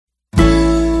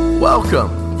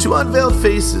Welcome to Unveiled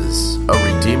Faces,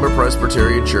 a Redeemer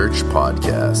Presbyterian Church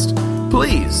podcast.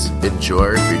 Please enjoy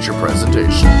our feature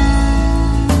presentation.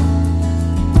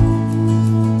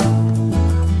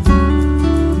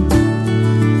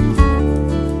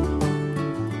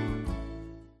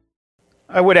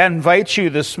 I would invite you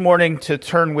this morning to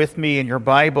turn with me in your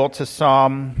Bible to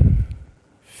Psalm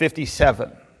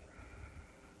 57.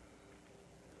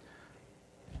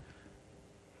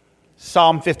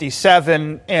 Psalm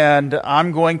 57, and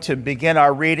I'm going to begin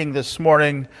our reading this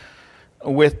morning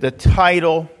with the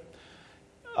title.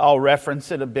 I'll reference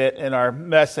it a bit in our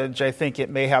message. I think it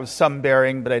may have some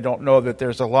bearing, but I don't know that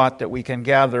there's a lot that we can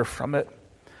gather from it.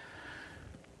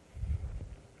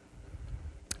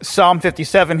 Psalm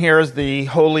 57 here is the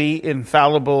holy,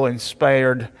 infallible,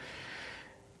 inspired,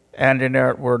 and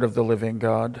inerrant word of the living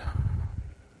God.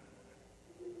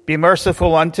 Be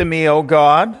merciful unto me, O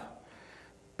God.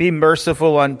 Be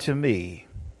merciful unto me,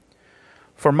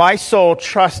 for my soul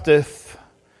trusteth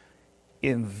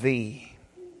in thee.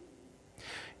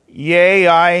 Yea,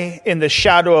 I in the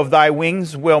shadow of thy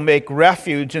wings will make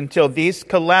refuge until these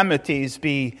calamities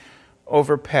be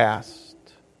overpassed.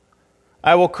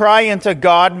 I will cry unto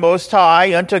God Most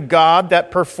High, unto God that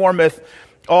performeth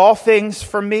all things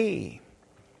for me.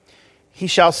 He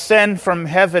shall send from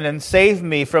heaven and save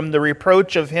me from the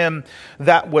reproach of him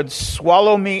that would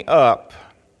swallow me up.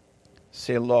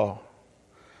 Selah.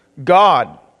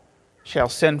 God shall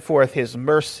send forth his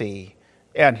mercy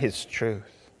and his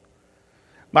truth.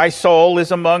 My soul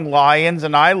is among lions,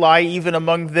 and I lie even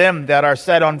among them that are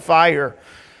set on fire,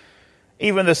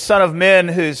 even the son of men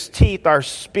whose teeth are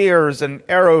spears and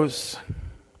arrows,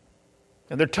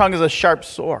 and their tongue is a sharp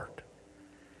sword.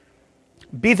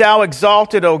 Be thou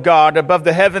exalted, O God, above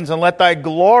the heavens, and let thy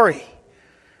glory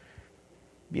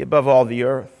be above all the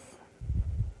earth.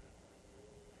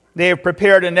 They have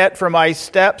prepared a net for my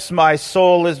steps. My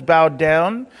soul is bowed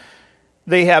down.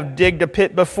 They have digged a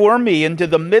pit before me, into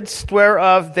the midst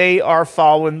whereof they are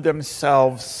fallen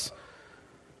themselves.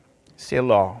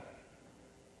 Selah.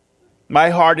 My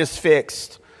heart is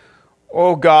fixed.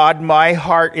 O God, my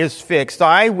heart is fixed.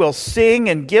 I will sing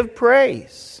and give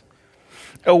praise.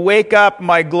 Awake up,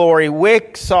 my glory.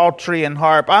 Wake, psaltery and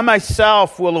harp. I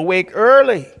myself will awake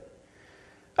early.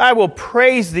 I will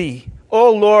praise thee,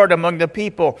 O Lord, among the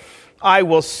people. I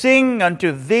will sing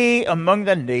unto thee among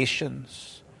the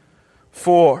nations.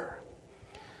 For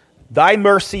thy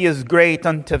mercy is great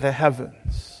unto the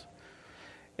heavens,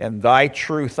 and thy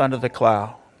truth unto the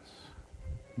clouds.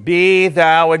 Be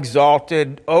thou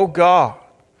exalted, O God,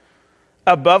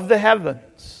 above the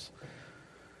heavens.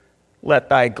 Let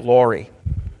thy glory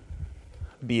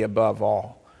be above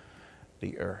all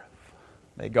the earth.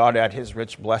 May God add his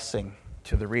rich blessing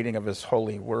to the reading of his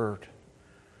holy word.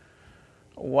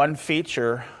 One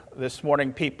feature this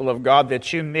morning, people of God,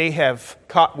 that you may have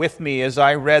caught with me as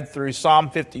I read through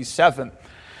Psalm 57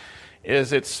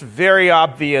 is its very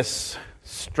obvious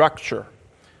structure.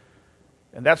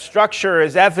 And that structure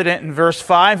is evident in verse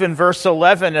 5 and verse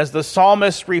 11 as the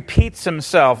psalmist repeats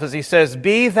himself as he says,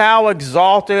 Be thou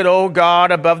exalted, O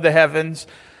God, above the heavens.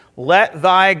 Let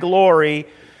thy glory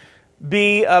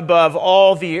be above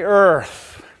all the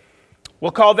earth.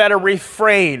 We'll call that a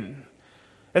refrain.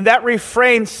 And that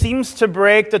refrain seems to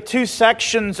break the two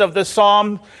sections of the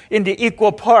psalm into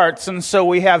equal parts. And so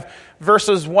we have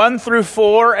verses 1 through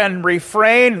 4 and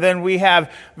refrain. Then we have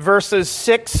verses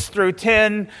 6 through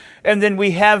 10. And then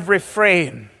we have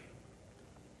refrain.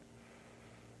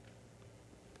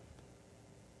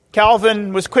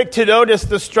 Calvin was quick to notice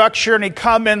the structure, and he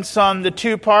comments on the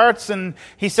two parts, and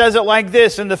he says it like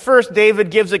this. In the first, David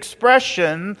gives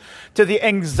expression to the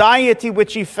anxiety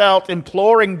which he felt,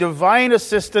 imploring divine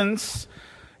assistance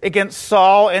against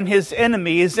Saul and his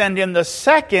enemies. And in the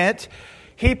second,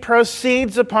 he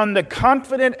proceeds upon the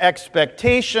confident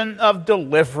expectation of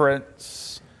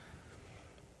deliverance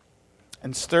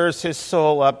and stirs his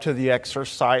soul up to the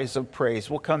exercise of praise.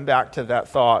 We'll come back to that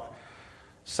thought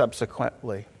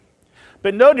subsequently.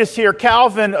 But notice here,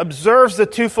 Calvin observes the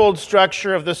twofold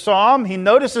structure of the psalm. He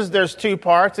notices there's two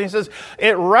parts, and he says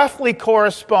it roughly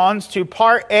corresponds to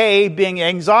part A being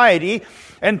anxiety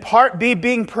and part B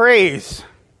being praise.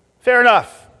 Fair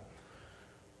enough.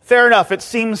 Fair enough. It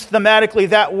seems thematically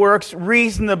that works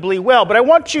reasonably well. But I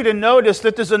want you to notice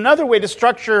that there's another way to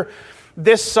structure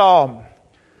this psalm.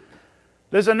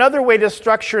 There's another way to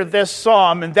structure this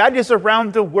psalm, and that is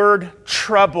around the word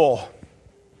trouble.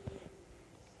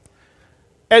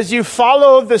 As you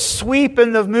follow the sweep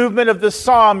and the movement of the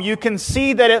psalm, you can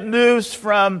see that it moves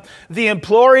from the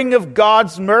imploring of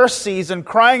God's mercies and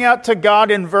crying out to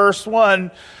God in verse 1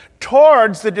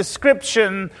 towards the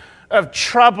description of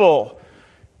trouble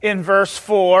in verse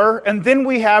 4, and then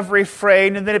we have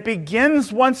refrain, and then it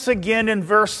begins once again in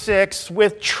verse 6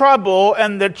 with trouble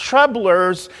and the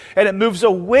troublers, and it moves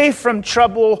away from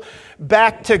trouble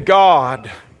back to God.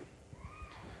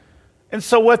 And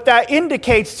so what that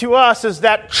indicates to us is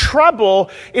that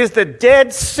trouble is the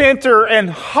dead center and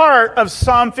heart of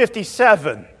Psalm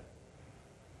 57.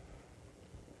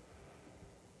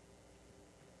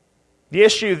 The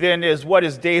issue then is, what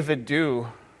does David do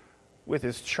with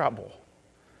his trouble?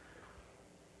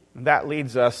 And that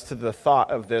leads us to the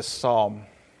thought of this psalm.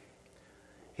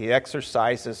 He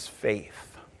exercises faith.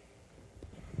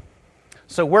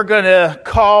 So we're going to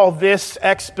call this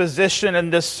exposition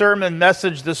and this sermon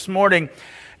message this morning,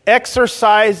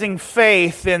 Exercising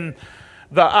Faith in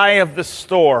the Eye of the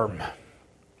Storm.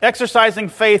 Exercising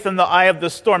faith in the eye of the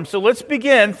storm. So let's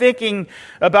begin thinking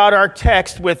about our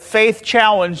text with faith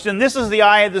challenged. And this is the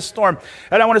eye of the storm.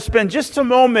 And I want to spend just a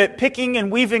moment picking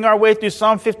and weaving our way through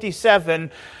Psalm 57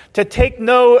 to take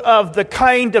note of the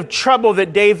kind of trouble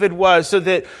that David was, so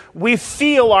that we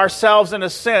feel ourselves, in a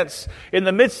sense, in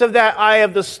the midst of that eye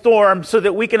of the storm, so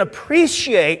that we can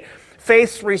appreciate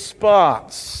faith's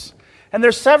response. And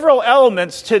there's several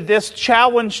elements to this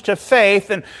challenge to faith.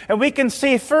 And we can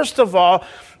see, first of all,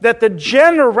 that the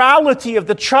generality of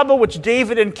the trouble which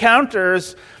David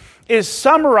encounters is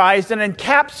summarized and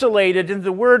encapsulated in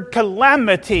the word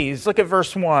calamities. Look at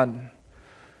verse 1.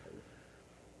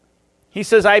 He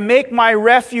says, I make my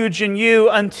refuge in you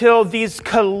until these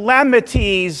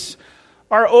calamities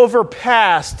are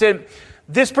overpassed. And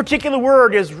this particular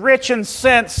word is rich in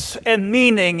sense and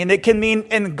meaning, and it can mean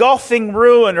engulfing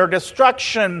ruin or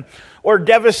destruction or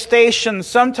devastation.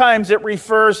 Sometimes it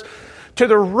refers to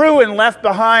the ruin left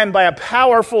behind by a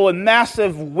powerful and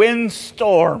massive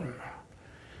windstorm.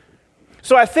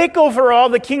 So I think overall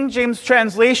the King James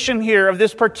translation here of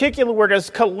this particular word as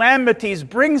calamities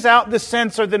brings out the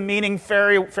sense or the meaning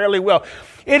fairly well.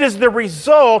 It is the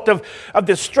result of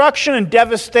destruction and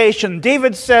devastation.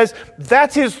 David says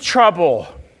that's his trouble.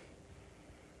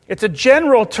 It's a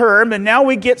general term, and now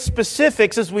we get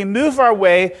specifics as we move our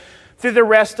way through the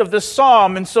rest of the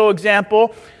psalm. And so,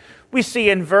 example, we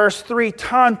see in verse 3,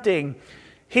 taunting.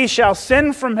 He shall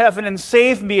send from heaven and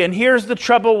save me. And here's the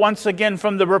trouble once again,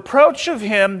 from the reproach of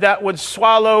him that would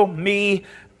swallow me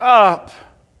up.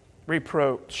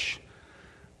 Reproach.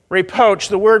 Reproach,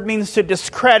 the word means to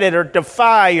discredit or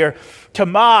defy or to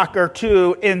mock or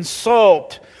to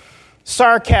insult.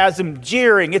 Sarcasm,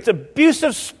 jeering. It's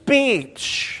abusive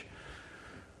speech.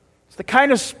 It's the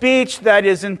kind of speech that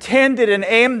is intended and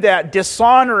aimed at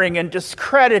dishonoring and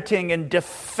discrediting and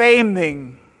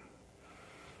defaming.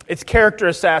 It's character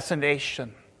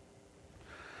assassination.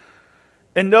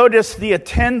 And notice the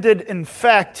attended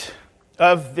effect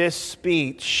of this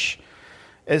speech,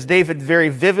 as David very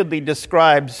vividly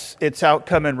describes its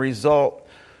outcome and result,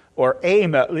 or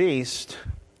aim at least,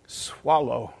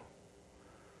 swallow.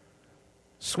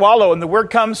 Swallow, and the word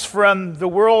comes from the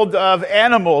world of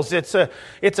animals. It's a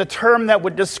term that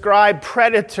would describe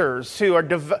predators who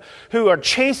are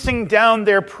chasing down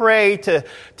their prey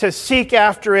to seek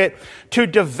after it, to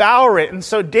devour it. And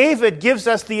so David gives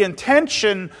us the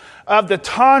intention of the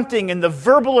taunting and the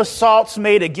verbal assaults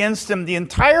made against him. The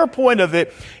entire point of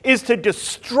it is to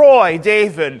destroy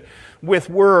David with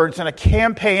words and a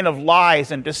campaign of lies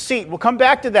and deceit. We'll come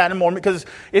back to that in a moment because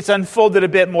it's unfolded a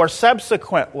bit more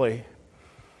subsequently.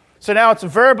 So now it's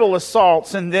verbal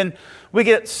assaults, and then we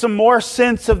get some more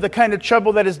sense of the kind of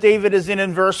trouble that David is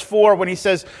in verse 4 when he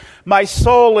says, my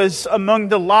soul is among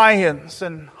the lions.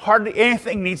 And hardly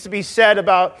anything needs to be said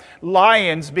about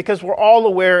lions because we're all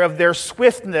aware of their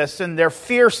swiftness and their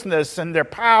fierceness and their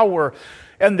power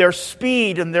and their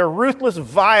speed and their ruthless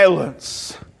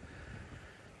violence.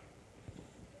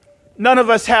 None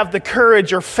of us have the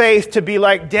courage or faith to be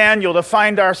like Daniel, to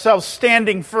find ourselves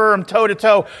standing firm,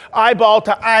 toe-to-toe, eyeball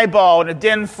to eyeball in a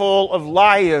den full of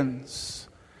lions.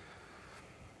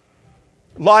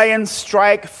 Lions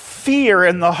strike fear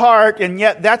in the heart, and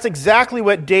yet that's exactly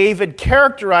what David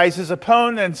characterizes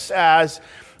opponents as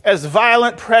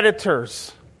violent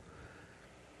predators.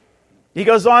 He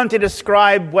goes on to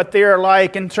describe what they are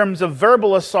like in terms of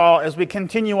verbal assault as we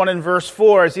continue on in verse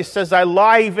 4, as he says, I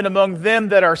lie even among them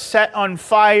that are set on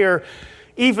fire,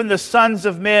 even the sons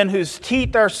of men whose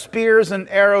teeth are spears and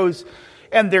arrows,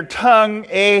 and their tongue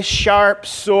a sharp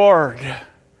sword.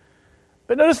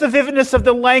 But notice the vividness of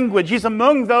the language. He's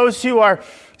among those who are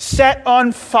set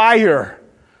on fire.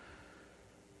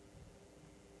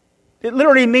 It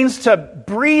literally means to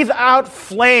breathe out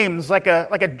flames like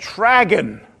a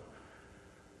dragon.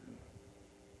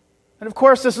 And of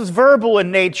course, this is verbal in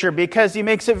nature because he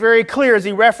makes it very clear as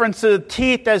he references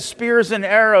teeth as spears and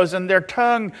arrows and their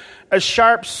tongue a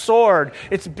sharp sword.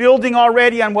 It's building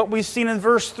already on what we've seen in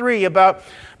verse 3 about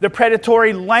the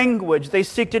predatory language. They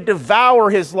seek to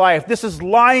devour his life. This is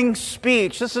lying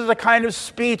speech. This is a kind of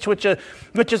speech which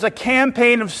is a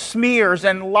campaign of smears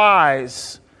and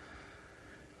lies.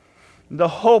 The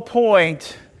whole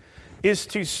point is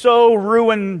to so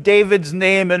ruin David's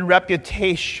name and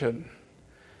reputation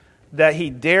that he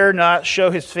dare not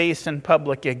show his face in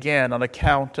public again on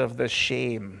account of the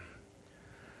shame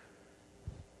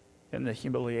and the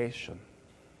humiliation.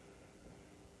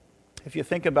 If you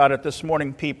think about it this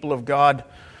morning, people of God,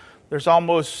 there's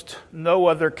almost no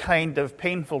other kind of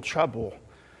painful trouble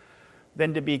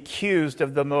than to be accused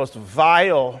of the most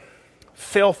vile,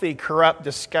 filthy, corrupt,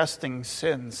 disgusting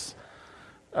sins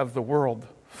of the world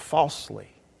falsely.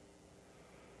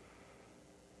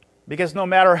 Because no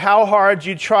matter how hard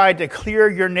you try to clear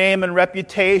your name and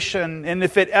reputation, and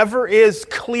if it ever is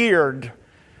cleared,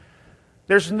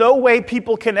 there's no way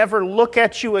people can ever look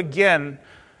at you again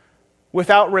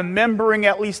without remembering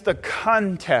at least the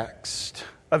context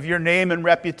of your name and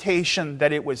reputation,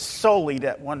 that it was sullied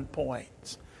at one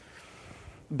point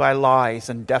by lies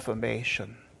and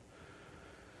defamation.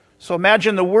 So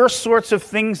imagine the worst sorts of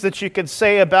things that you could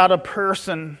say about a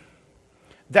person.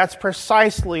 That's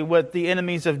precisely what the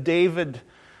enemies of David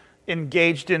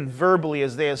engaged in verbally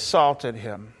as they assaulted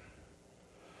him.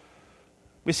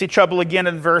 We see trouble again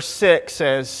in verse 6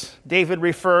 as David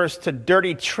refers to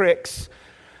dirty tricks.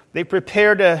 They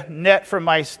prepared a net for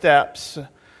my steps.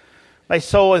 My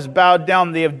soul is bowed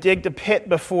down. They have digged a pit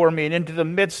before me, and into the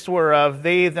midst whereof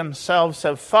they themselves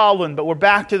have fallen. But we're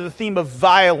back to the theme of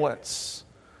violence.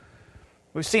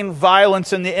 We've seen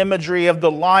violence in the imagery of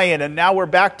the lion, and now we're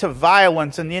back to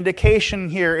violence, and the indication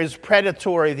here is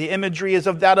predatory. The imagery is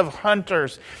of that of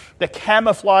hunters. The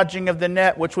camouflaging of the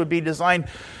net, which would be designed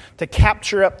to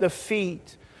capture up the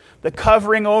feet. The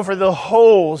covering over the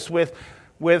holes with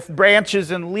branches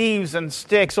and leaves and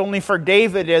sticks, only for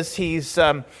David as he's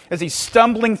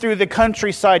stumbling through the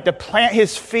countryside to plant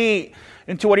his feet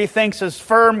into what he thinks is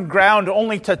firm ground,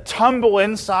 only to tumble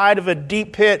inside of a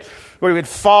deep pit where he would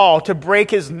fall, to break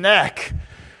his neck,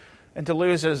 and to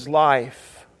lose his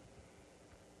life.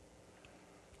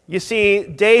 You see,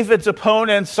 David's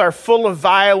opponents are full of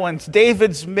violence.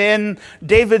 David's men,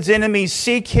 David's enemies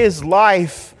seek his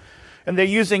life, and they're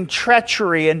using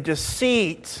treachery and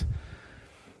deceit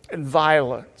and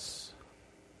violence.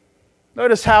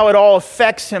 Notice how it all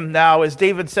affects him now, as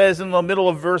David says in the middle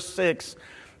of verse 6,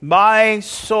 my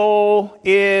soul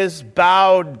is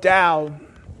bowed down.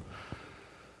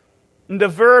 And the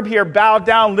verb here, bow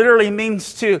down, literally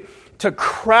means to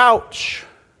crouch.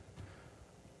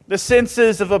 The sense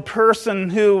is of a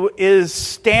person who is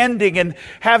standing and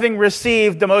having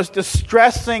received the most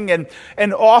distressing and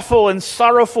awful and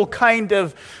sorrowful kind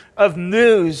of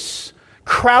news,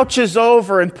 crouches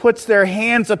over and puts their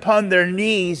hands upon their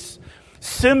knees,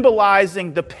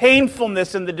 symbolizing the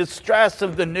painfulness and the distress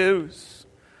of the news.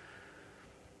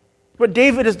 What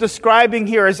David is describing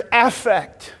here is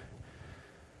affect.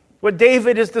 What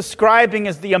David is describing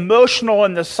is the emotional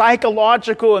and the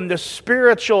psychological and the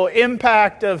spiritual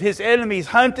impact of his enemies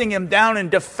hunting him down and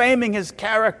defaming his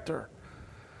character.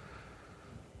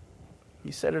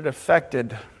 He said it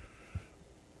affected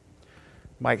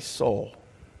my soul.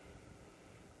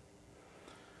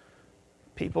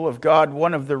 People of God,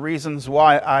 one of the reasons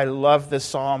why I love the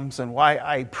Psalms and why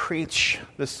I preach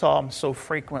the Psalms so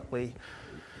frequently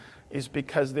is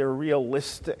because they're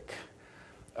realistic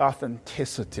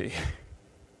authenticity.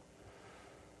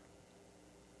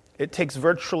 It takes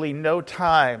virtually no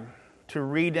time to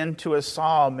read into a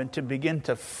psalm and to begin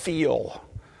to feel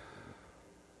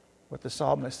what the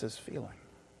psalmist is feeling.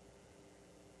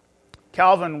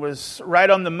 Calvin was right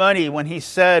on the money when he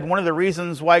said one of the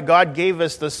reasons why God gave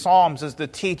us the Psalms is to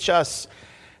teach us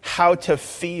how to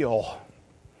feel.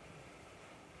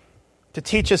 To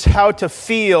teach us how to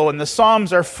feel. And the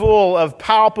Psalms are full of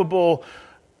palpable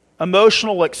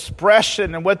emotional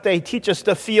expression, and what they teach us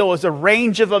to feel is a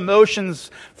range of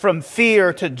emotions from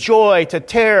fear to joy to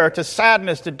terror to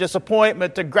sadness to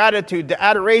disappointment to gratitude to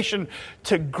adoration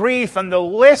to grief, and the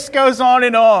list goes on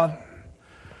and on.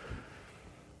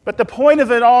 But the point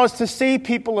of it all is to see,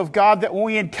 people of God, that when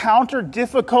we encounter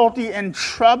difficulty and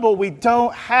trouble, we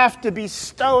don't have to be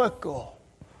stoical.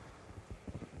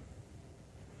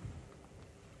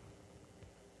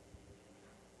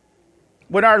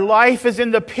 when our life is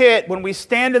in the pit, when we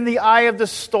stand in the eye of the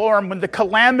storm, when the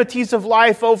calamities of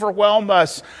life overwhelm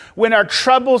us, when our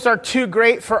troubles are too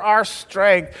great for our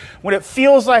strength, when it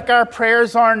feels like our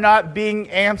prayers are not being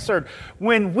answered,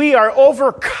 when we are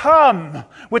overcome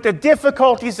with the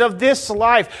difficulties of this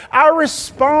life, our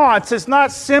response is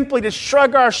not simply to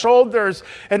shrug our shoulders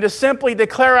and to simply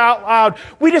declare out loud,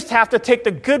 we just have to take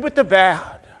the good with the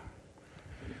bad.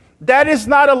 That is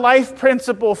not a life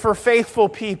principle for faithful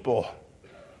people.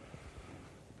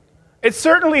 It's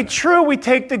certainly true we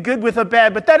take the good with the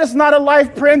bad, but that is not a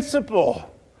life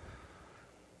principle.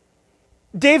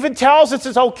 David tells us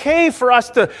it's okay for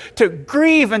us to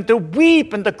grieve and to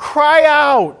weep and to cry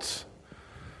out.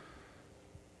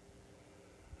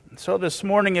 And so this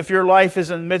morning, if your life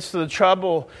is in the midst of the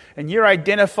trouble and you're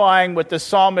identifying with the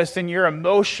psalmist in your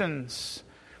emotions,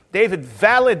 David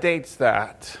validates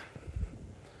that.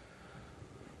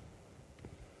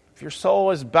 If your soul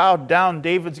is bowed down,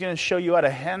 David's going to show you how to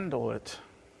handle it.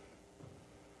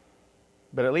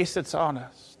 But at least it's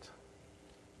honest.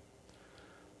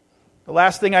 The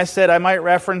last thing I said I might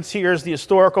reference here is the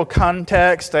historical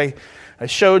context. I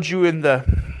showed you in the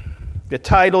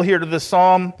title here to the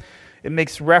psalm. It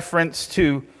makes reference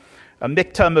to a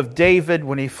miktam of David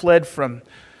when he fled from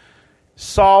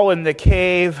Saul in the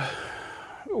cave.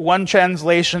 One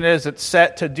translation is it's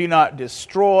set to do not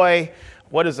destroy.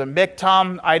 What is a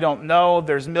miktam? I don't know.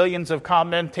 There's millions of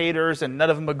commentators and none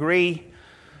of them agree.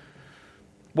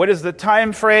 What is the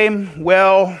time frame?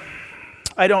 Well,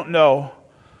 I don't know.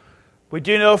 We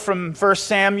do know from 1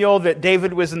 Samuel that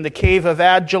David was in the cave of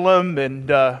Adullam in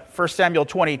 1 Samuel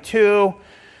 22.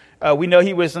 We know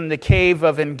he was in the cave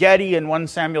of En-Gedi in 1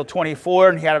 Samuel 24,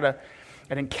 and he had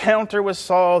an encounter with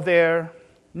Saul there.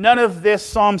 None of this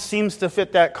psalm seems to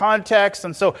fit that context,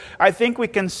 and so I think we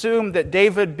can assume that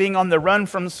David being on the run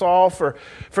from Saul for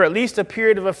at least a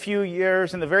period of a few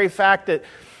years, and the very fact that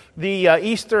the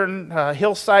eastern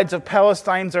hillsides of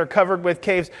Palestine are covered with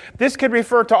caves, this could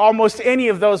refer to almost any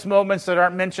of those moments that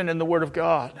aren't mentioned in the Word of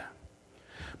God.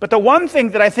 But the one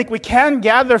thing that I think we can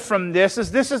gather from this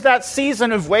is that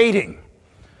season of waiting.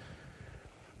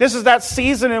 This is that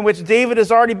season in which David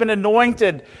has already been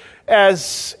anointed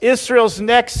as Israel's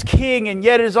next king, and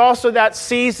yet it is also that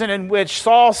season in which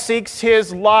Saul seeks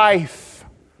his life.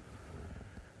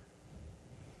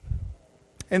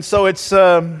 And so it's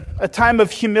a time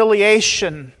of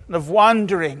humiliation, of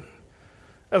wandering,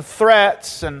 of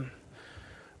threats, and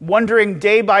wondering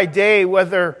day by day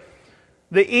whether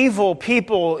the evil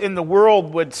people in the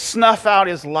world would snuff out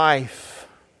his life.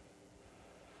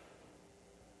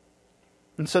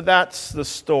 And so that's the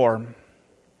storm.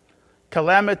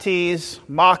 Calamities,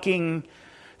 mocking,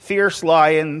 fierce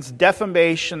lions,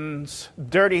 defamations,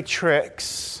 dirty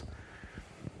tricks,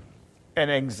 and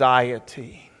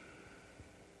anxiety.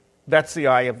 That's the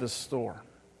eye of the storm.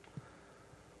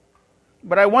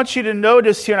 But I want you to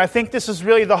notice here, and I think this is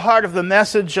really the heart of the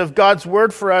message of God's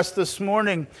Word for us this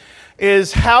morning,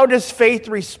 is how does faith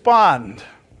respond?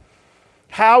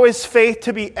 How is faith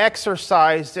to be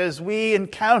exercised as we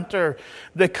encounter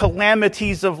the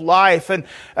calamities of life? And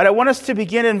I want us to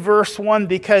begin in verse 1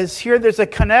 because here there's a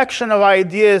connection of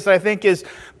ideas that I think is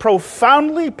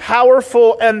profoundly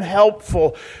powerful and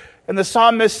helpful. And the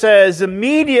psalmist says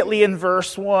immediately in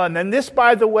verse 1, and this,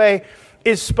 by the way,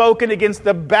 is spoken against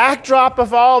the backdrop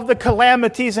of all of the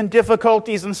calamities and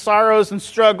difficulties and sorrows and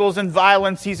struggles and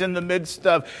violence he's in the midst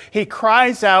of. He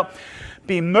cries out,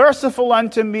 "Be merciful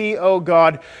unto me, O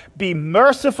God, be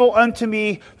merciful unto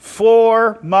me,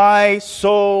 for my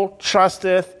soul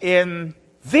trusteth in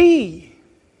thee."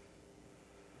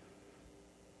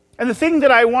 And the thing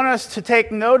that I want us to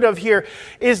take note of here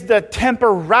is the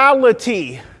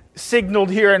temporality signaled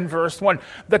here in verse 1,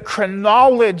 the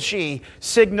chronology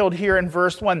signaled here in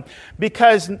verse 1,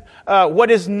 because what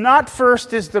is not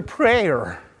first is the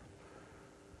prayer.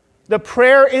 The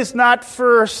prayer is not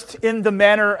first in the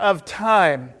manner of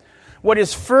time. What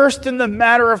is first in the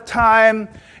matter of time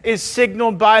is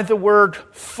signaled by the word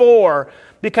for.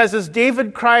 Because as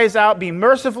David cries out, "Be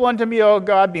merciful unto me, O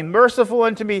God, be merciful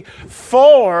unto me,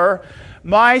 for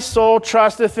my soul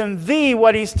trusteth in thee,"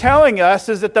 what he's telling us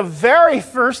is that the very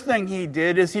first thing he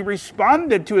did as he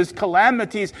responded to his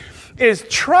calamities is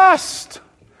trust.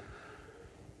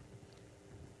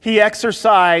 He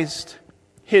exercised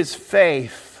his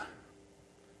faith.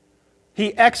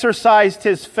 He exercised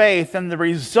his faith, and the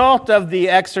result of the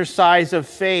exercise of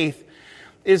faith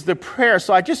is the prayer.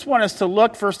 So I just want us to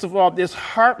look, first of all, at this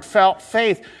heartfelt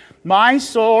faith. My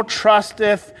soul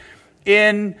trusteth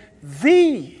in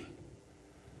thee.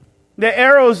 The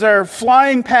arrows are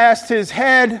flying past his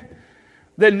head.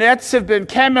 The nets have been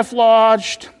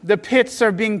camouflaged. The pits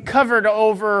are being covered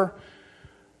over.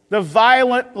 The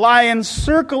violent lions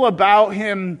circle about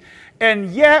him. And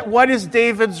yet, what is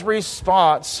David's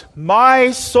response?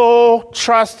 My soul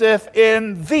trusteth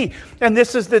in thee. And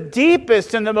this is the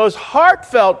deepest and the most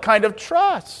heartfelt kind of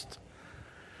trust.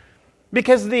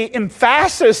 Because the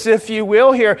emphasis, if you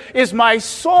will, here is my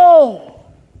soul.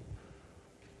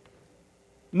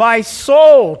 My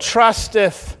soul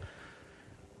trusteth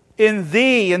in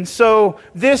thee. And so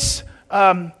this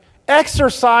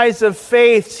exercise of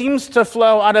faith seems to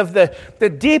flow out of the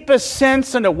deepest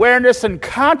sense and awareness and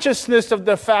consciousness of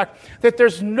the fact that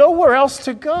there's nowhere else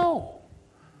to go.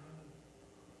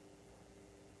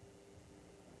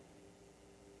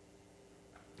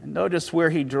 And notice where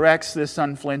he directs this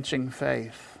unflinching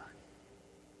faith.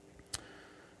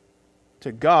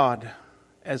 To God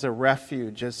as a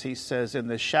refuge, as he says, in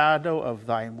the shadow of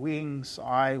thy wings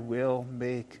I will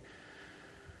make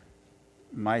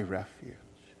my refuge.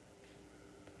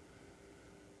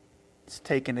 It's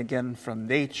taken again from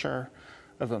nature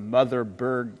of a mother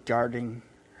bird guarding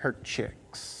her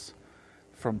chicks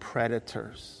from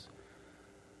predators.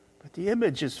 But the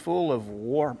image is full of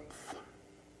warmth,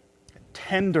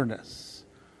 tenderness,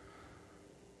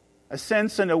 a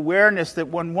sense and awareness that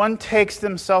when one takes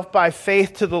themselves by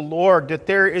faith to the Lord, that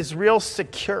there is real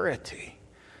security,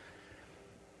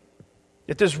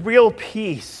 that there's real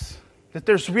peace, that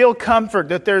there's real comfort,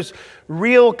 that there's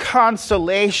real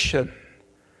consolation.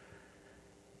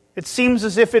 It seems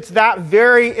as if it's that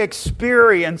very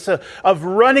experience of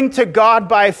running to God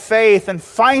by faith and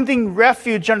finding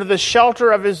refuge under the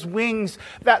shelter of His wings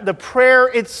that the prayer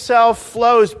itself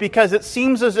flows, because it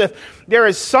seems as if there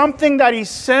is something that he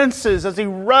senses as he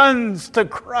runs to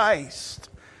Christ.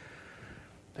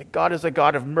 That God is a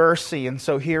God of mercy, and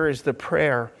so here is the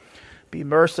prayer. Be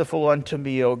merciful unto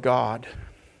me, O God.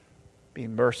 Be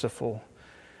merciful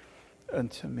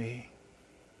unto me.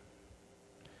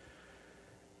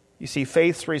 You see,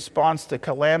 faith's response to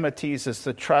calamities is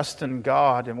to trust in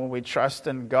God. And when we trust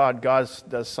in God, God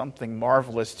does something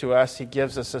marvelous to us. He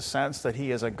gives us a sense that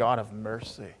He is a God of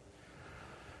mercy.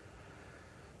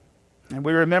 And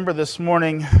we remember this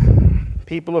morning,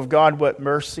 people of God, what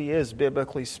mercy is,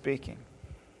 biblically speaking.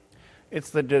 It's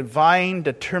the divine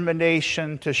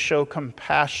determination to show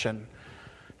compassion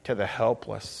to the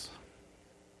helpless.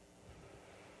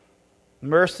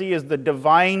 Mercy is the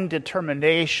divine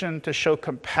determination to show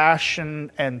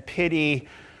compassion and pity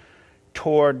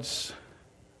towards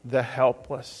the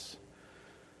helpless.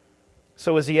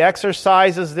 So as he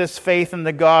exercises this faith in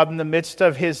the God in the midst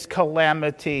of his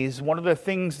calamities, one of the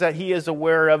things that he is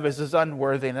aware of is his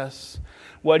unworthiness.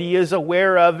 What he is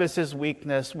aware of is his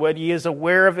weakness. What he is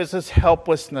aware of is his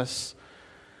helplessness.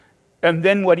 And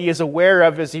then what he is aware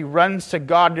of as he runs to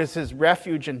God as his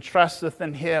refuge and trusteth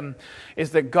in Him is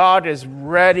that God is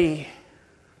ready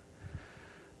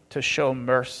to show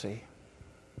mercy.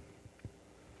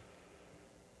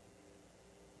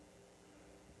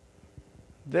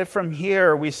 Then from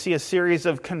here we see a series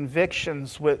of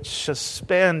convictions which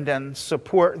suspend and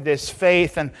support this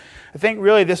faith. And I think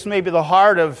really this may be the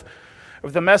heart of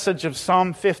the message of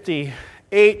Psalm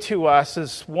 58 to us.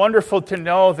 It's wonderful to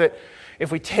know that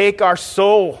if we take our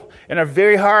soul and our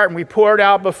very heart and we pour it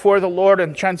out before the Lord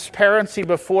in transparency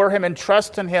before Him and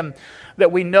trust in Him,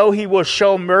 that we know He will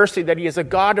show mercy, that He is a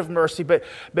God of mercy. But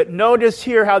notice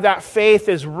here how that faith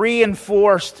is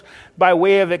reinforced by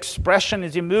way of expression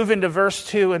as you move into verse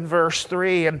 2 and verse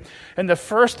 3. And the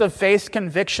first of faith's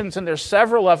convictions, and there's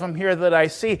several of them here that I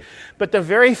see, but the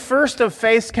very first of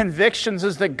faith's convictions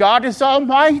is that God is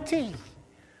almighty.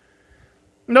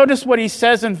 Notice what he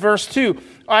says in verse 2.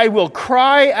 I will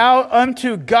cry out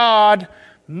unto God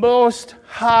Most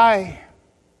High.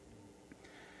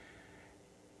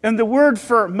 And the word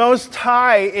for Most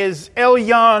High is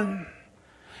Elyon.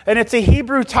 And it's a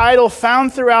Hebrew title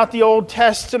found throughout the Old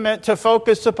Testament to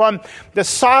focus upon the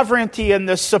sovereignty and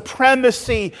the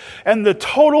supremacy and the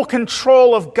total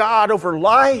control of God over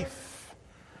life.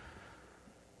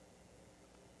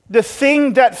 The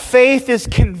thing that faith is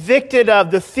convicted of,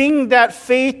 the thing that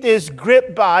faith is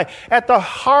gripped by, at the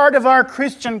heart of our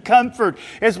Christian comfort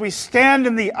as we stand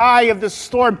in the eye of the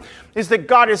storm, is that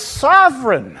God is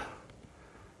sovereign.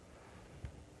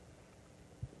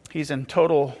 He's in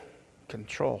total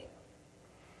control.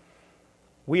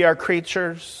 We are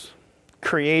creatures.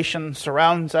 Creation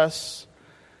surrounds us.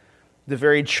 The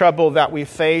very trouble that we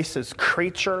face is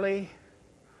creaturely.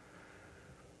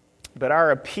 But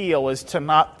our appeal is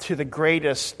not to the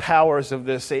greatest powers of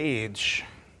this age.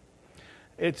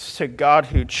 It's to God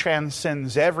who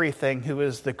transcends everything, who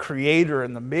is the creator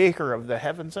and the maker of the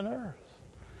heavens and earth.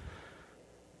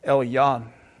 Elyon.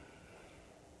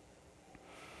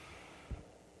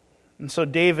 And so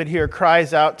David here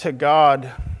cries out to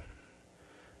God.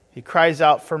 He cries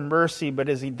out for mercy, but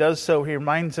as he does so, he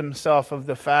reminds himself of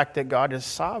the fact that God is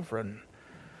sovereign.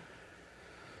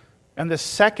 And the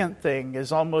second thing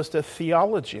is almost a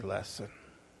theology lesson.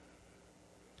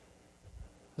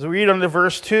 As we read on the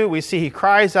verse 2, we see he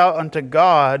cries out unto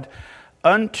God,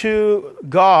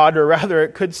 or rather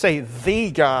it could say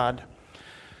the God,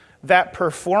 that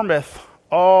performeth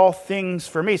all things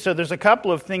for me. So there's a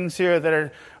couple of things here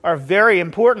that are very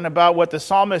important about what the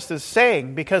psalmist is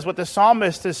saying, because what the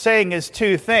psalmist is saying is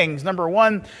two things. Number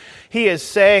one, he is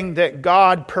saying that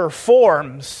God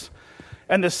performs.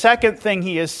 And the second thing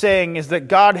he is saying is that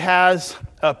God has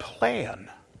a plan.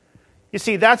 You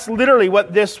see, that's literally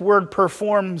what this word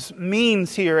performs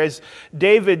means here, as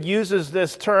David uses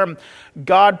this term,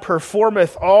 God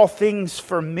performeth all things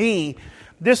for me.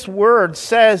 This word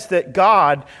says that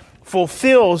God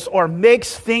fulfills or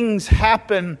makes things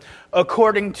happen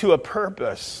according to a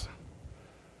purpose.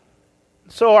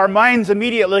 So our minds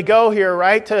immediately go here,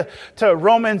 right, to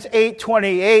Romans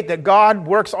 8:28, that God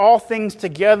works all things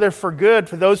together for good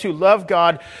for those who love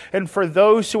God and for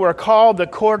those who are called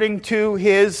according to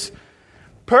His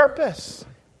purpose.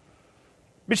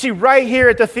 But see, right here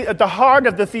at the heart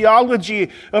of the theology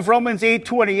of Romans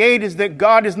 8:28 is that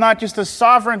God is not just a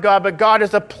sovereign God, but God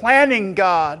is a planning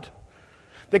God.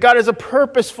 That God is a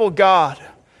purposeful God.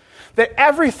 That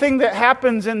everything that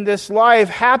happens in this life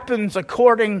happens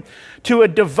according to a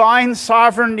divine,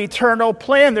 sovereign, eternal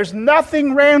plan. There's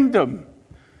nothing random.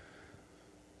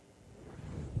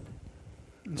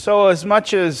 And so as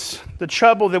much as the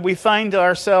trouble that we find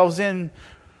ourselves in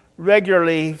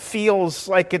regularly feels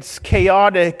like it's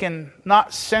chaotic and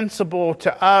not sensible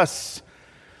to us,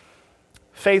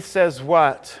 faith says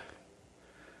what?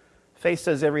 Faith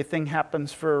says everything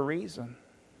happens for a reason.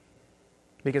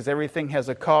 Because everything has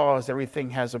a cause,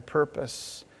 everything has a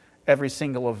purpose, every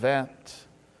single event.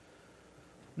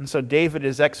 And so David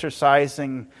is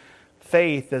exercising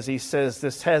faith as he says,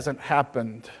 this hasn't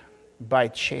happened by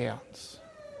chance.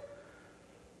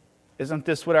 Isn't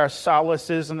this what our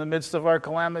solace is in the midst of our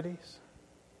calamities?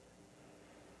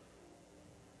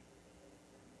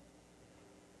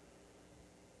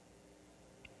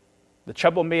 The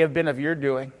trouble may have been of your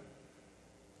doing,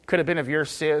 could have been of your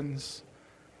sins,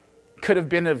 could have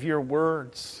been of your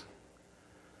words.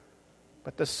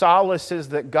 But the solace is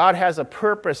that God has a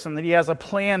purpose and that He has a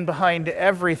plan behind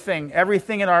everything.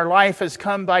 Everything in our life has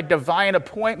come by divine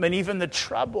appointment, even the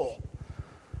trouble.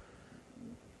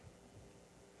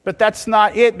 But that's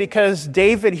not it, because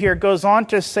David here goes on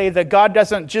to say that God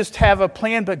doesn't just have a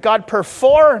plan, but God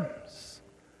performs.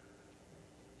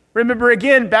 Remember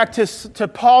again, back to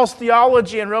Paul's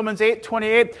theology in Romans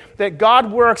 8:28, that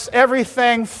God works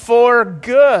everything for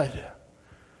good.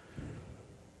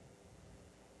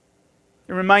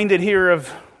 I'm reminded here of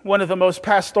one of the most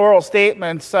pastoral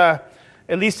statements, at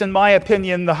least in my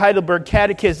opinion, the Heidelberg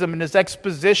Catechism and its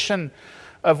exposition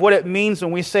of what it means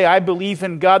when we say, I believe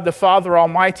in God the Father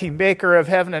Almighty, maker of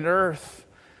heaven and earth.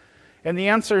 And the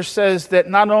answer says that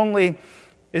not only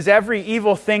is every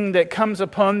evil thing that comes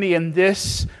upon me in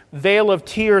this vale of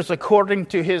tears according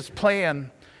to His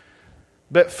plan,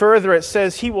 but further it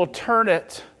says He will turn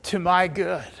it to my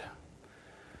good.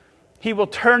 He will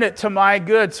turn it to my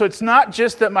good. So it's not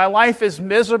just that my life is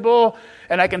miserable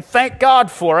and I can thank God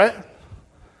for it.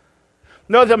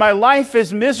 No, that my life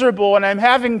is miserable and I'm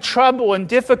having trouble and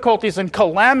difficulties and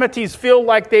calamities feel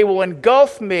like they will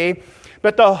engulf me.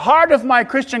 But the heart of my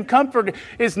Christian comfort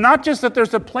is not just that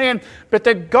there's a plan, but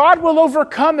that God will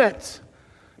overcome it.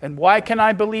 And why can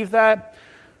I believe that?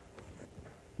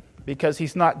 Because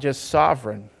He's not just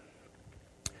sovereign,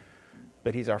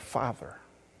 but He's our Father.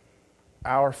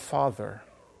 Our Father,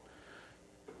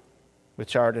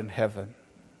 which art in heaven.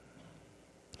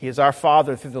 He is our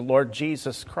Father through the Lord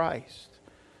Jesus Christ.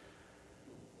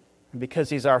 And because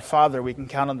He's our Father, we can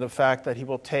count on the fact that He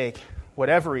will take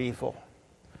whatever evil,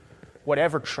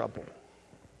 whatever trouble,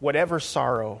 whatever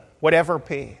sorrow, whatever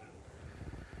pain,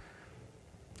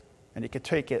 and He could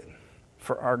take it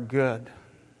for our good.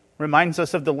 Reminds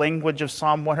us of the language of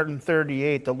Psalm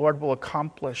 138. The Lord will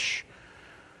accomplish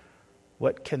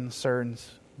what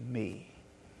concerns me.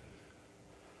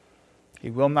 He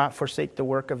will not forsake the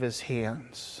work of His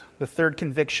hands. The third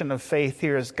conviction of faith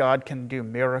here is God can do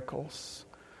miracles.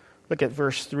 Look at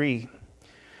verse 3.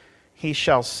 He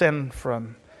shall send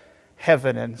from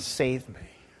heaven and save me.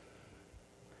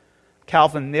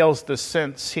 Calvin nails the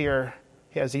sense here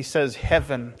as he says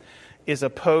heaven is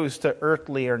opposed to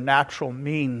earthly or natural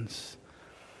means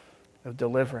of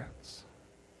deliverance.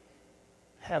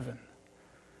 Heaven.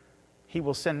 He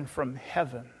will send from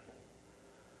heaven.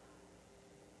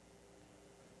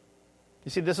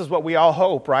 You see, this is what we all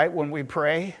hope, right, when we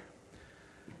pray.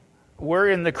 We're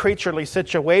in the creaturely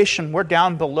situation. We're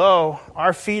down below.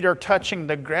 Our feet are touching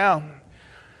the ground.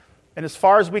 And as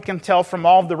far as we can tell from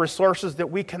all of the resources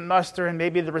that we can muster, and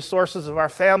maybe the resources of our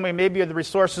family, maybe the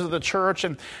resources of the church,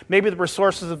 and maybe the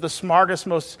resources of the smartest,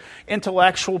 most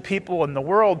intellectual people in the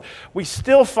world, we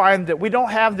still find that we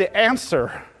don't have the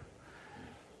answer.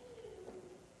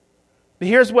 But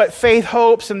here's what faith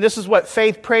hopes, and this is what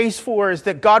faith prays for, is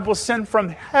that God will send from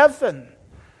heaven.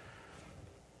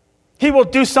 He will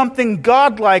do something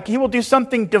godlike. He will do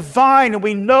something divine, and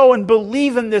we know and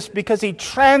believe in this because He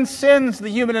transcends the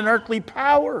human and earthly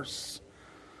powers.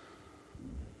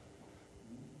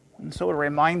 And so it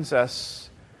reminds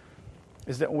us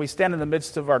is that when we stand in the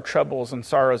midst of our troubles and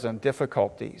sorrows and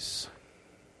difficulties,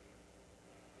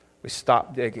 we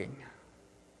stop digging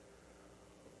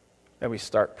and we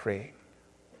start praying.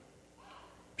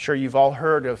 I'm sure you've all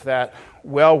heard of that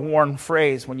well-worn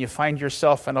phrase, when you find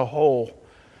yourself in a hole,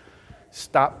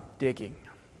 stop digging.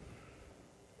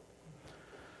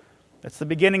 That's the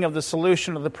beginning of the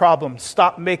solution of the problem.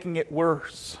 Stop making it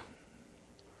worse.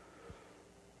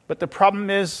 But the problem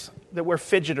is that we're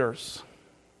fidgeters.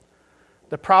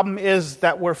 The problem is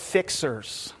that we're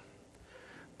fixers.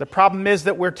 The problem is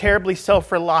that we're terribly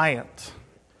self-reliant.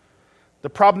 The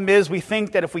problem is we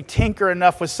think that if we tinker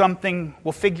enough with something,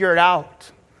 we'll figure it out.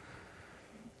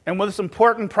 And one of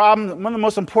the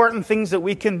most important things that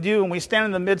we can do when we stand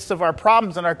in the midst of our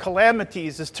problems and our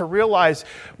calamities is to realize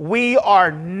we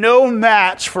are no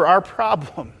match for our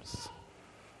problems.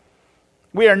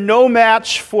 We are no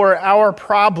match for our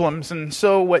problems. And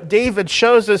so what David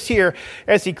shows us here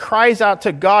as he cries out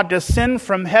to God to send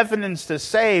from heaven and to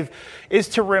save is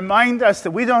to remind us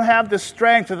that we don't have the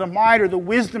strength or the might or the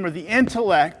wisdom or the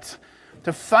intellect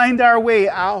to find our way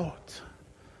out.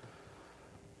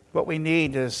 What we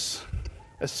need is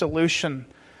a solution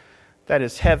that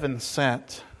is heaven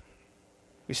sent.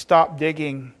 We stop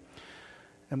digging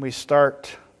and we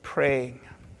start praying.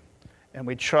 And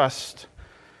we trust,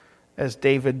 as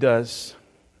David does,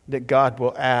 that God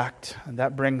will act. And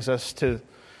that brings us to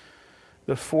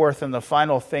the fourth and the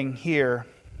final thing here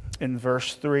in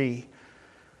verse 3.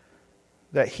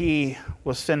 That He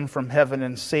will send from heaven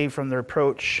and save from the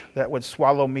reproach that would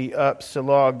swallow me up.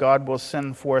 Selah, God will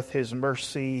send forth His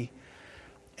mercy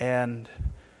and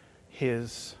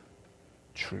His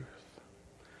truth.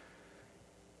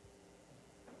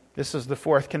 This is the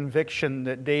fourth conviction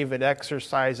that David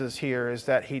exercises here, is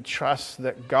that he trusts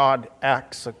that God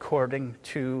acts according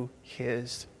to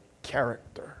His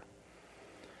character.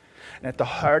 And at the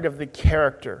heart of the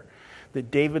character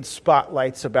that David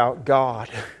spotlights about God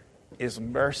is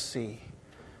mercy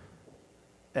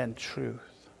and truth.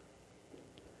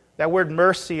 That word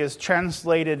mercy is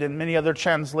translated in many other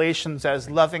translations as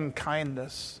loving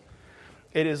kindness.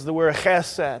 It is the word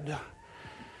chesed,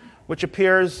 which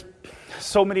appears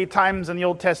so many times in the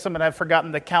Old Testament, I've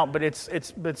forgotten the count, but it's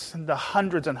in the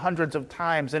hundreds and hundreds of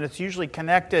times, and it's usually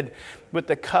connected with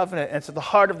the covenant. And it's at the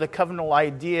heart of the covenantal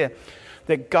idea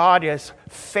that God is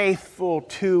faithful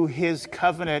to His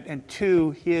covenant and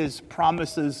to His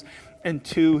promises and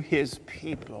to His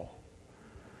people.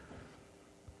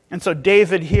 And so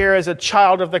David here, as a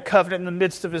child of the covenant in the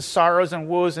midst of his sorrows and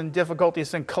woes and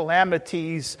difficulties and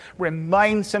calamities,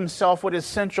 reminds himself what is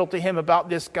central to him about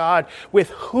this God with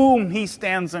whom he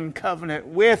stands in covenant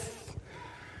with.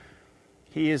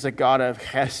 He is a God of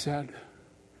chesed,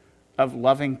 of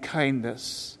loving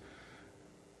kindness,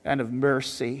 and of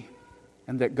mercy,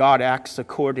 and that God acts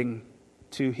according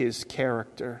to His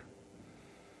character.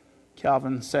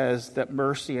 Calvin says that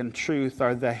mercy and truth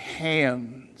are the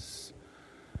hands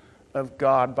of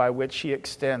God by which He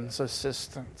extends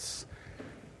assistance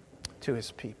to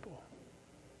His people.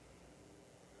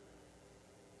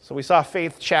 So we saw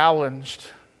faith challenged.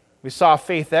 We saw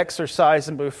faith exercised.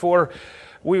 And before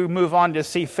we move on to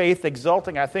see faith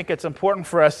exalting, I think it's important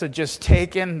for us to just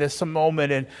take in this a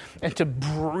moment and to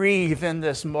breathe in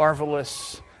this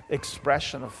marvelous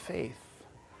expression of faith.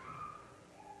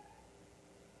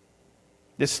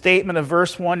 This statement of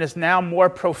verse 1 is now more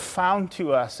profound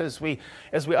to us as we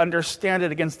understand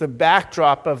it against the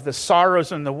backdrop of the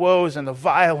sorrows and the woes and the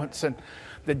violence and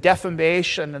the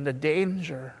defamation and the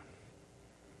danger.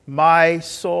 My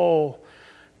soul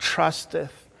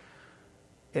trusteth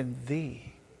in Thee.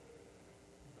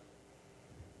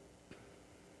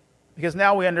 Because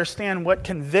now we understand what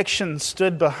conviction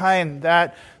stood behind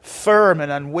that firm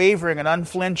and unwavering and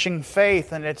unflinching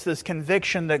faith. And it's this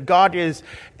conviction that God is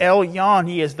Elyon,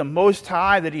 He is the Most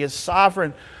High, that He is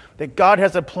sovereign, that God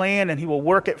has a plan and He will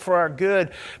work it for our good,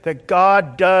 that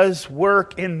God does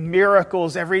work in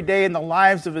miracles every day in the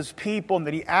lives of His people, and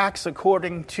that He acts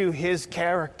according to His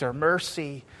character,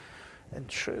 mercy and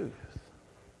truth.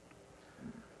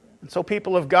 And so,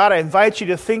 people of God, I invite you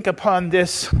to think upon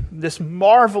this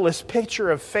marvelous picture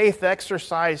of faith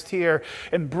exercised here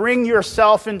and bring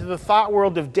yourself into the thought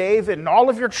world of David and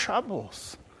all of your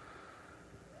troubles.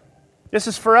 This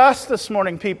is for us this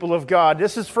morning, people of God.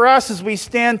 This is for us as we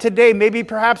stand today. Maybe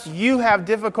perhaps you have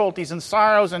difficulties and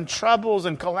sorrows and troubles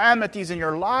and calamities in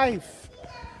your life.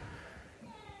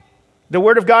 The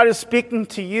Word of God is speaking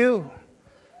to you.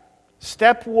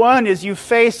 Step one, as you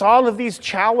face all of these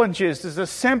challenges, is to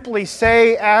simply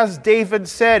say, as David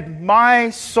said, "My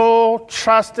soul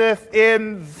trusteth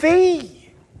in Thee."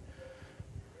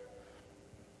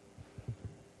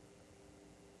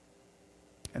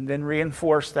 And then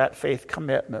reinforce that faith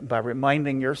commitment by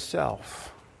reminding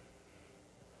yourself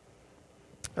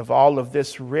of all of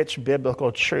this rich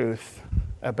biblical truth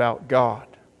about God.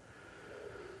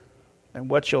 And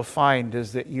what you'll find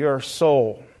is that your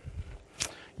soul,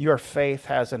 your faith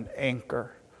has an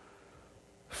anchor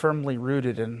firmly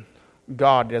rooted in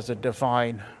God as a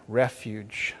divine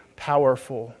refuge,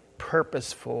 powerful,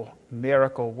 purposeful,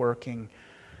 miracle-working,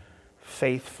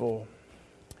 faithful.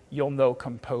 You'll know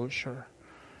composure,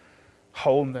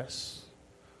 wholeness,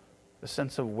 the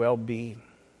sense of well-being.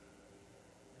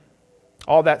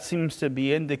 All that seems to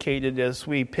be indicated as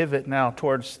we pivot now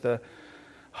towards the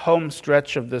home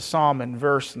stretch of the psalm in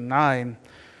verse 9.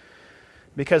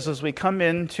 Because as we come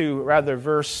into,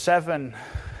 verse 7,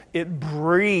 it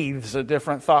breathes a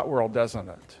different thought world, doesn't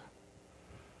it?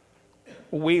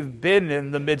 We've been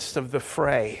in the midst of the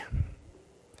fray.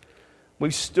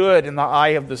 We've stood in the eye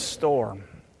of the storm.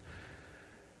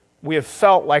 We have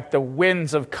felt like the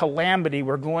winds of calamity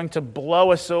were going to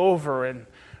blow us over and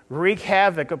wreak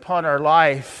havoc upon our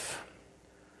life.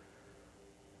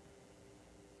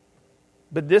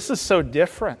 But this is so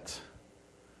different.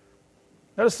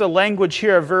 Notice the language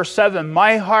here of verse 7.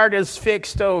 My heart is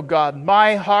fixed, O God.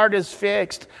 My heart is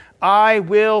fixed. I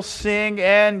will sing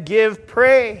and give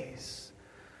praise.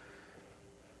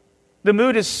 The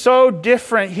mood is so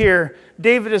different here.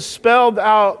 David has spelled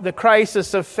out the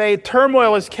crisis of faith.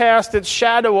 Turmoil has cast its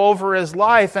shadow over his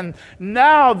life. And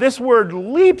now this word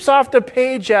leaps off the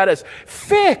page at us.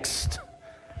 Fixed.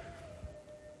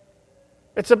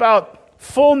 It's about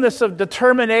fullness of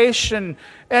determination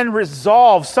and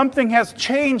resolve. Something has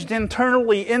changed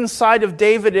internally inside of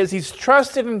David as he's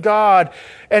trusted in God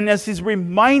and as he's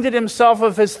reminded himself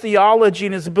of his theology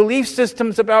and his belief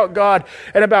systems about God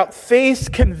and about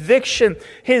faith conviction.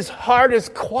 His heart is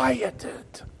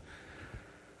quieted.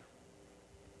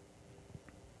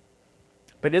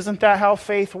 But isn't that how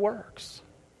faith works?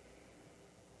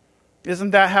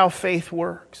 Isn't that how faith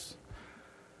works?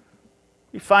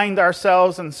 We find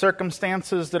ourselves in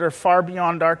circumstances that are far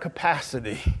beyond our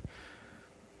capacity.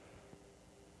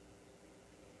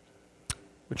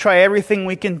 We try everything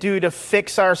we can do to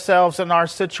fix ourselves in our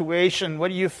situation. What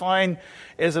do you find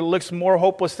is it looks more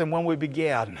hopeless than when we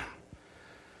began.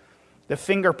 The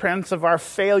fingerprints of our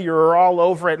failure are all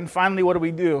over it. And finally, what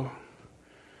do?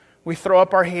 We throw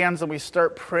up our hands and we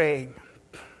start praying.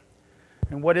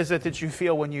 And what is it that you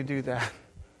feel when you do that?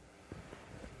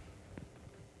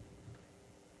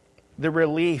 The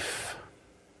relief,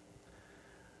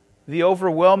 the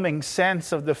overwhelming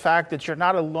sense of the fact that you're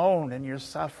not alone in your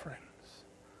sufferings.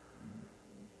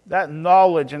 That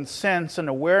knowledge and sense and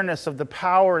awareness of the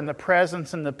power and the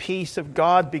presence and the peace of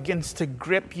God begins to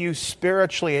grip you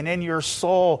spiritually and in your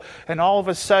soul. And all of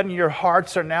a sudden your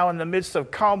hearts are now in the midst of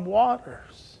calm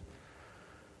waters.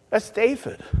 That's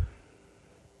David.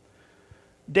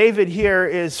 David here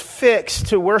is fixed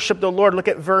to worship the Lord. Look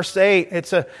at verse 8.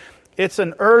 It's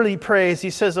an early praise. He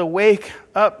says, awake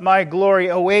up my glory,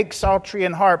 awake psaltery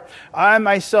and harp. I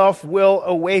myself will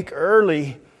awake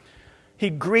early. He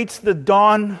greets the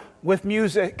dawn with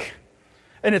music.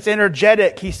 And it's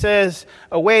energetic. He says,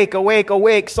 awake, awake,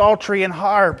 awake, psaltery and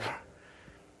harp.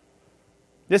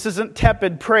 This isn't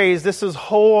tepid praise. This is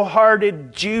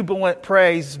wholehearted, jubilant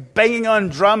praise. Banging on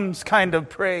drums kind of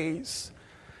praise.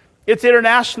 It's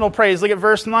international praise. Look at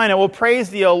verse 9. I will praise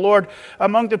Thee, O Lord,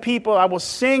 among the people. I will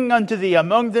sing unto Thee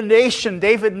among the nation.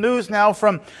 David moves now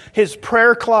from his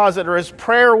prayer closet or his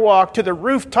prayer walk to the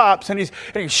rooftops, and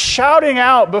he's shouting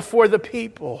out before the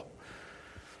people.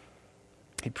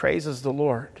 He praises the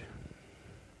Lord.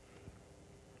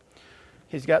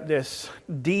 He's got this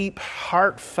deep,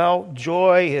 heartfelt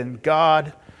joy in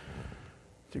God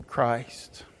through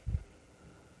Christ.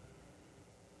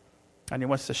 And he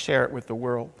wants to share it with the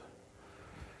world.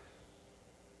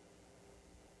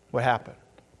 What happened?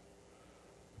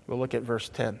 We'll look at verse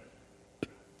 10.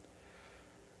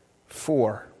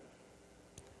 For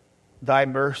thy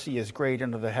mercy is great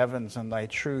unto the heavens, and thy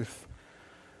truth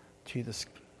to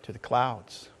the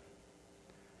clouds.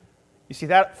 You see,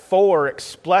 that for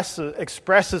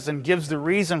expresses and gives the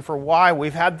reason for why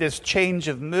we've had this change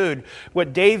of mood.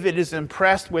 What David is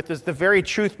impressed with is the very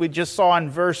truth we just saw in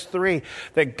verse 3,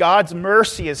 that God's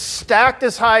mercy is stacked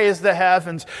as high as the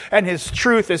heavens, and His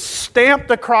truth is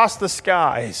stamped across the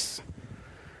skies.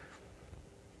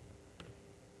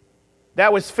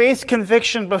 That was faith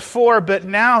conviction before, but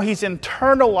now he's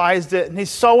internalized it, and he's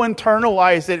so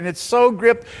internalized it, and it's so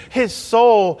gripped his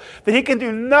soul that he can do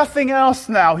nothing else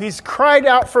now. He's cried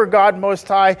out for God Most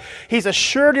High. He's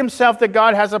assured himself that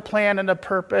God has a plan and a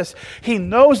purpose. He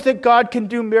knows that God can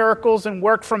do miracles and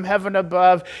work from heaven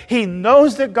above. He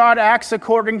knows that God acts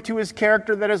according to His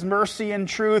character, that is mercy and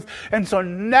truth. And so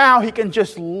now he can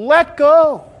just let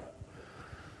go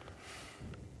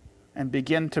and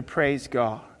begin to praise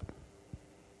God.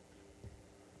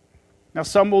 Now,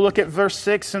 some will look at verse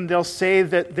 6 and they'll say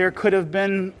that there could have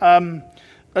been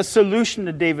a solution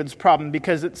to David's problem,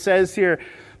 because it says here,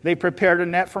 they prepared a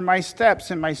net for my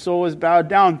steps and my soul is bowed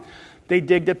down. They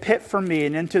digged a pit for me,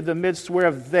 and into the midst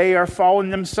whereof they are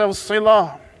fallen themselves,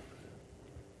 Selah.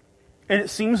 And it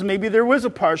seems maybe there was a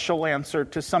partial answer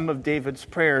to some of David's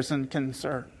prayers and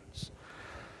concerns.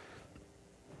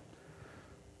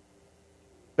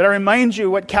 But I remind you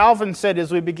what Calvin said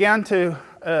as we began to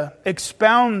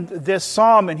expound this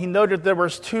psalm, and he noted there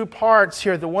was two parts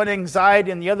here, the one anxiety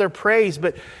and the other praise.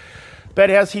 But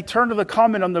as he turned to the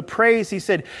comment on the praise, he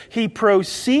said, he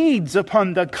proceeds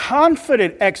upon the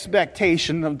confident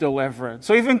expectation of deliverance.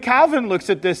 So even Calvin looks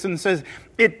at this and says,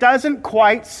 it doesn't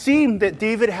quite seem that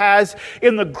David has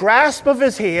in the grasp of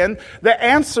his hand the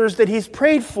answers that he's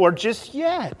prayed for just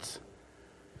yet.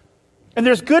 And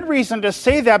there's good reason to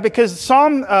say that, because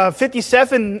Psalm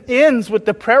 57 ends with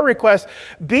the prayer request,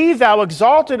 be thou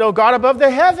exalted, O God, above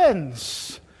the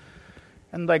heavens,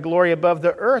 and thy glory above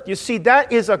the earth. You see,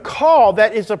 that is a call,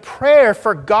 that is a prayer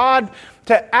for God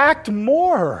to act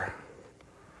more.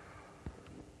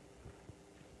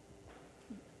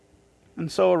 And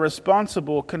so a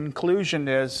responsible conclusion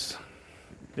is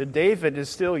that David is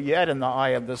still yet in the eye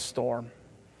of the storm.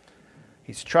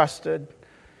 He's trusted.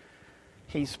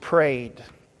 He's prayed,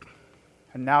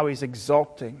 and now he's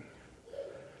exulting.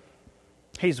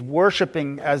 He's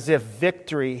worshiping as if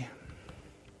victory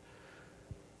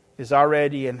is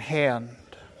already in hand.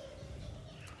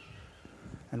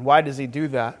 And why does he do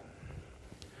that?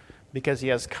 Because he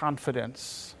has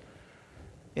confidence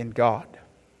in God.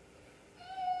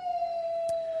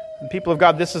 And people of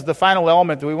God, this is the final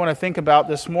element that we want to think about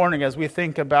this morning as we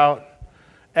think about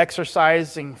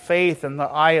exercising faith in the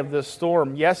eye of the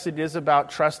storm. Yes, it is about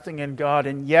trusting in God.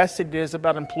 And yes, it is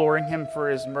about imploring Him for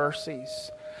His mercies.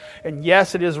 And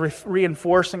yes, it is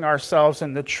reinforcing ourselves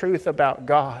in the truth about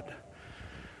God.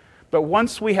 But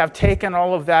once we have taken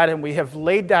all of that and we have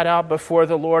laid that out before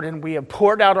the Lord and we have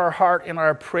poured out our heart in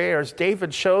our prayers,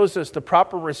 David shows us the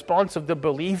proper response of the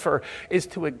believer is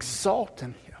to exult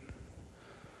in Him.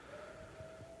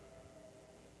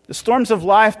 The storms of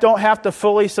life don't have to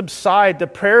fully subside. The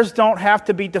prayers don't have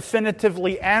to be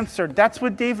definitively answered. That's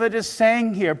what David is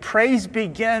saying here. Praise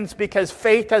begins because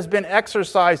faith has been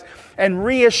exercised and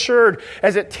reassured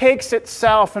as it takes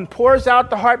itself and pours out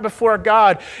the heart before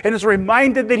God and is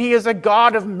reminded that He is a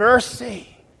God of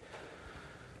mercy.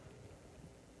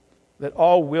 That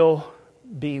all will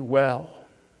be well.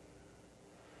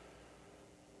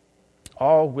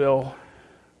 All will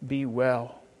be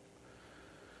well.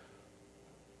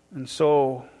 And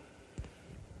so,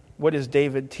 what is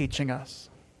David teaching us?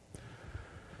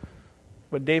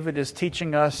 What David is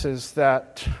teaching us is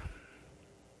that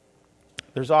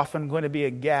there's often going to be a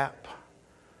gap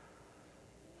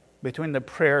between the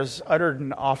prayers uttered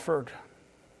and offered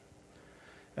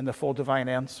and the full divine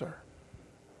answer.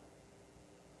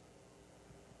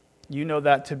 You know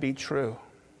that to be true.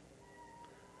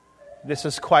 This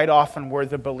is quite often where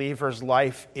the believer's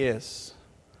life is.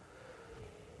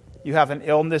 You have an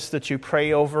illness that you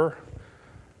pray over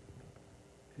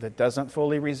that doesn't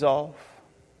fully resolve.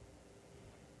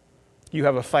 You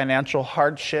have a financial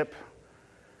hardship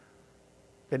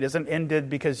that isn't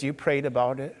ended because you prayed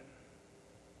about it.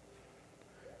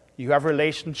 You have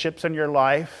relationships in your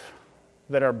life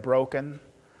that are broken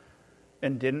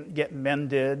and didn't get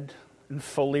mended and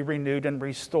fully renewed and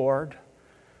restored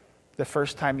the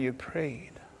first time you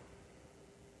prayed.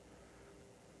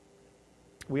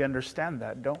 We understand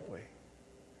that, don't we?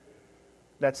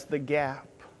 That's the gap.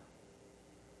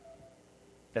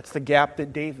 That's the gap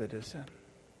that David is in.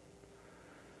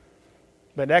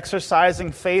 But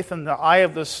exercising faith in the eye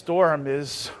of the storm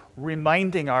is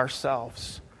reminding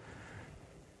ourselves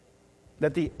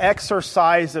that the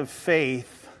exercise of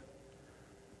faith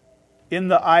in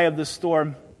the eye of the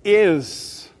storm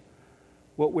is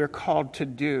what we're called to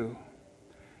do.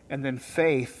 And then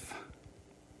faith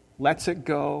lets it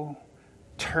go,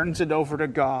 turns it over to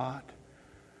God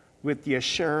with the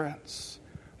assurance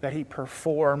that He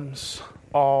performs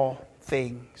all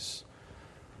things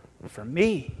for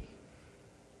me.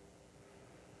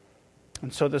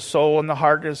 And so the soul and the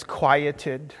heart is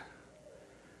quieted,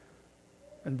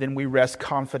 and then we rest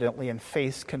confidently and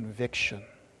face conviction.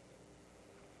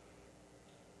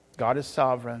 God is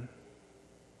sovereign.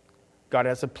 God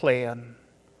has a plan.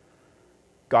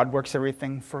 God works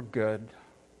everything for good.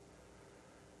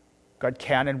 God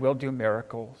can and will do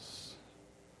miracles.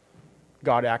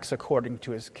 God acts according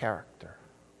to His character.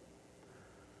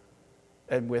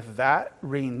 And with that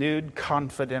renewed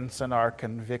confidence in our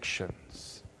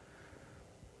convictions,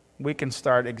 we can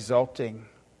start exulting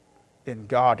in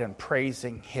God and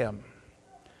praising Him,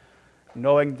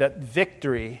 knowing that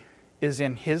victory is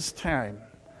in His time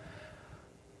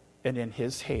and in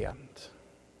His hand.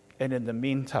 And in the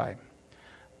meantime,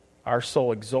 our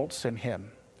soul exults in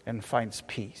Him and finds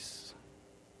peace.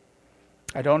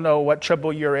 I don't know what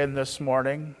trouble you're in this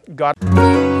morning. God.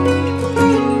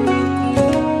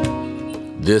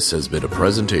 This has been a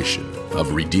presentation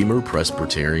of Redeemer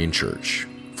Presbyterian Church.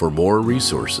 For more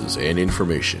resources and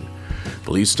information,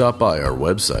 please stop by our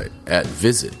website at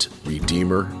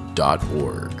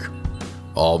visitredeemer.org.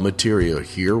 All material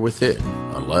here within,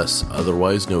 unless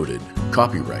otherwise noted,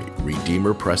 copyright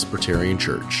Redeemer Presbyterian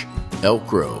Church, Elk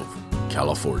Grove,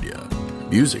 California.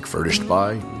 Music furnished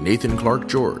by Nathan Clark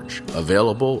George,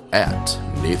 available at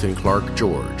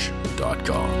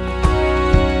nathanclarkgeorge.com.